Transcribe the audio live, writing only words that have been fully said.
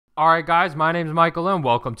Alright guys, my name is Michael Lin.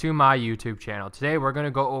 Welcome to my YouTube channel. Today we're going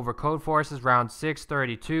to go over Codeforces round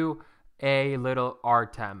 632, a little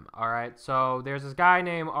Artem. Alright, so there's this guy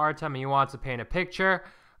named Artem and he wants to paint a picture.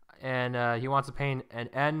 And he wants to paint an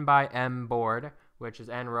N by M board, which is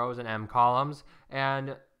N rows and M columns.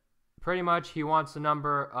 And pretty much he wants the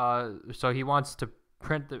number, so he wants to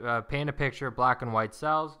paint a picture, black and white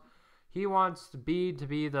cells. He wants B to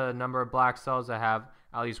be the number of black cells that have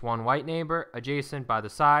at least one white neighbor adjacent by the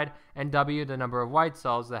side, and W the number of white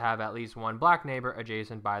cells that have at least one black neighbor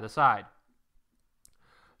adjacent by the side.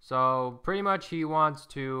 So pretty much he wants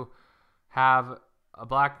to have a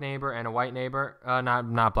black neighbor and a white neighbor,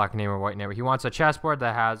 not black neighbor, white neighbor. He wants a chessboard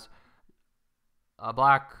that has a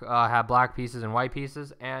have black pieces and white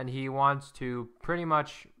pieces, and he wants to pretty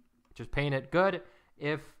much just paint it good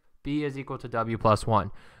if B is equal to W plus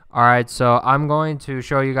 1. Alright, so I'm going to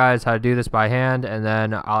show you guys how to do this by hand, and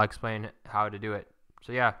then I'll explain how to do it.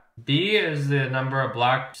 So yeah. B is the number of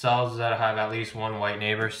black cells that have at least one white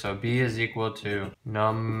neighbor. So B is equal to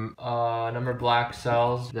number of black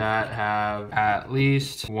cells that have at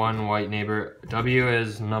least one white neighbor. W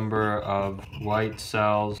is number of white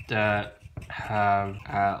cells that have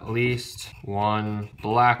at least one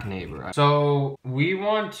black neighbor. So we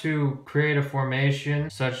want to create a formation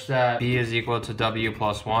such that B is equal to W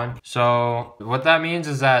plus 1. So what that means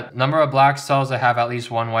is that number of black cells that have at least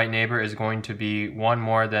one white neighbor is going to be one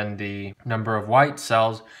more than the number of white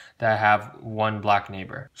cells that have one black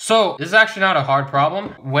neighbor. So this is actually not a hard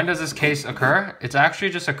problem. When does this case occur? It actually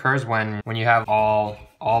just occurs when you have all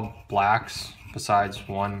blacks besides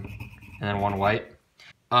one and then one white.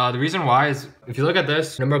 The reason why is, if you look at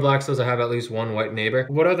this, number of black cells that have at least one white neighbor.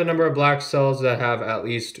 What are the number of black cells that have at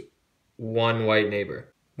least one white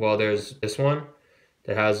neighbor? Well, there's this one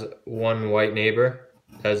that has one white neighbor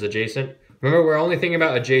that is adjacent. Remember, we're only thinking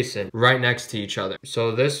about adjacent, right next to each other.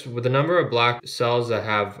 So this, with the number of black cells that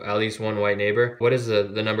have at least one white neighbor, what is the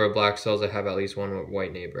number of black cells that have at least one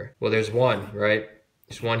white neighbor? Well, there's one, right?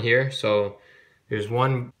 There's one here, so there's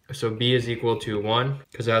one. So B is equal to 1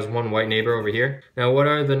 because it has one white neighbor over here. Now, what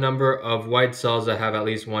are the number of white cells that have at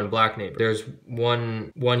least one black neighbor? There's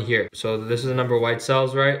one here. So this is the number of white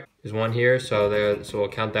cells, right? There's one here, so we'll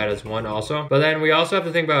count that as 1 also. But then we also have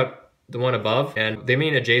to think about the one above, and they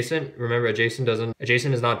mean adjacent. Remember, adjacent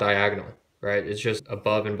is not diagonal, right? It's just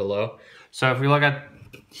above and below. So if we look at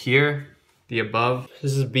here, the above,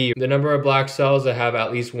 this is B. The number of black cells that have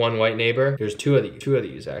at least one white neighbor, there's two of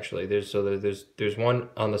these actually. There's one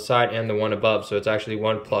on the side and the one above, so it's actually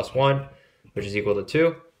 1 plus 1, which is equal to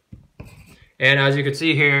 2. And as you can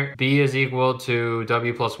see here, B is equal to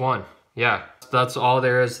W plus 1. Yeah, that's all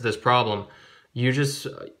there is to this problem.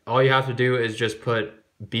 All you have to do is just put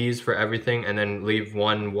B's for everything and then leave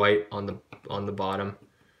one white on the bottom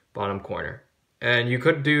corner. And you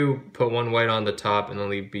could put one white on the top and then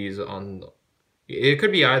leave B's on the... It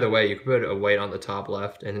could be either way. You could put a white on the top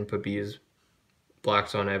left and then put B's,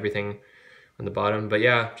 blacks on everything on the bottom. But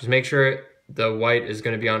yeah, just make sure the white is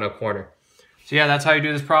going to be on a corner. So yeah, that's how you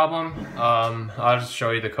do this problem. I'll just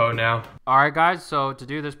show you the code now. Alright guys, so to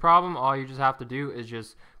do this problem, all you just have to do is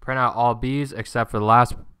just print out all B's except for the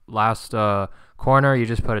last corner. You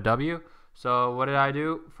just put a W. So what did I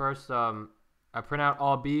do? First, I print out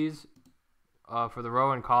all B's for the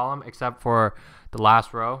row and column except for the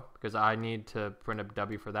last row because I need to print a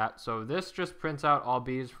W for that. So this just prints out all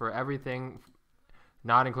B's for everything,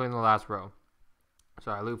 not including the last row.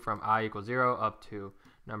 So I loop from I equals 0 up to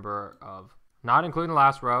number of, not including the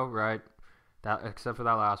last row, right? That except for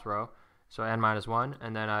that last row. So n minus 1,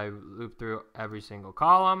 and then I loop through every single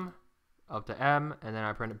column up to m, and then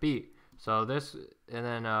I print a B. So this, and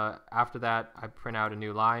then after that I print out a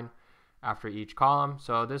new line after each column.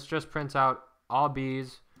 So this just prints out all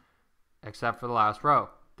B's except for the last row.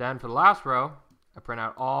 Then for the last row, I print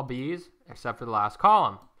out all B's except for the last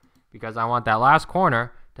column because I want that last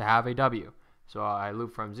corner to have a W. So I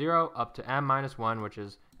loop from 0 up to m minus 1, which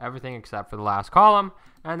is everything except for the last column.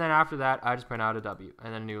 And then after that, I just print out a W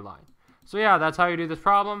and then a new line. So yeah, that's how you do this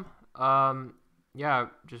problem. Yeah,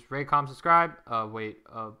 just rate, comment, subscribe.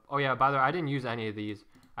 Oh yeah, by the way, I didn't use any of these.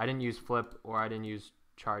 I didn't use flip or I didn't use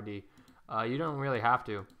char D. You don't really have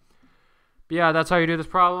to. But yeah, that's how you do this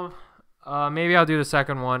problem. Maybe I'll do the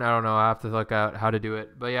second one. I don't know. I have to look out how to do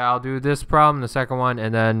it. But yeah, I'll do this problem, the second one,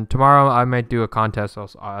 and then tomorrow I might do a contest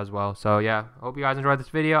as well. So yeah, hope you guys enjoyed this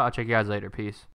video. I'll check you guys later. Peace.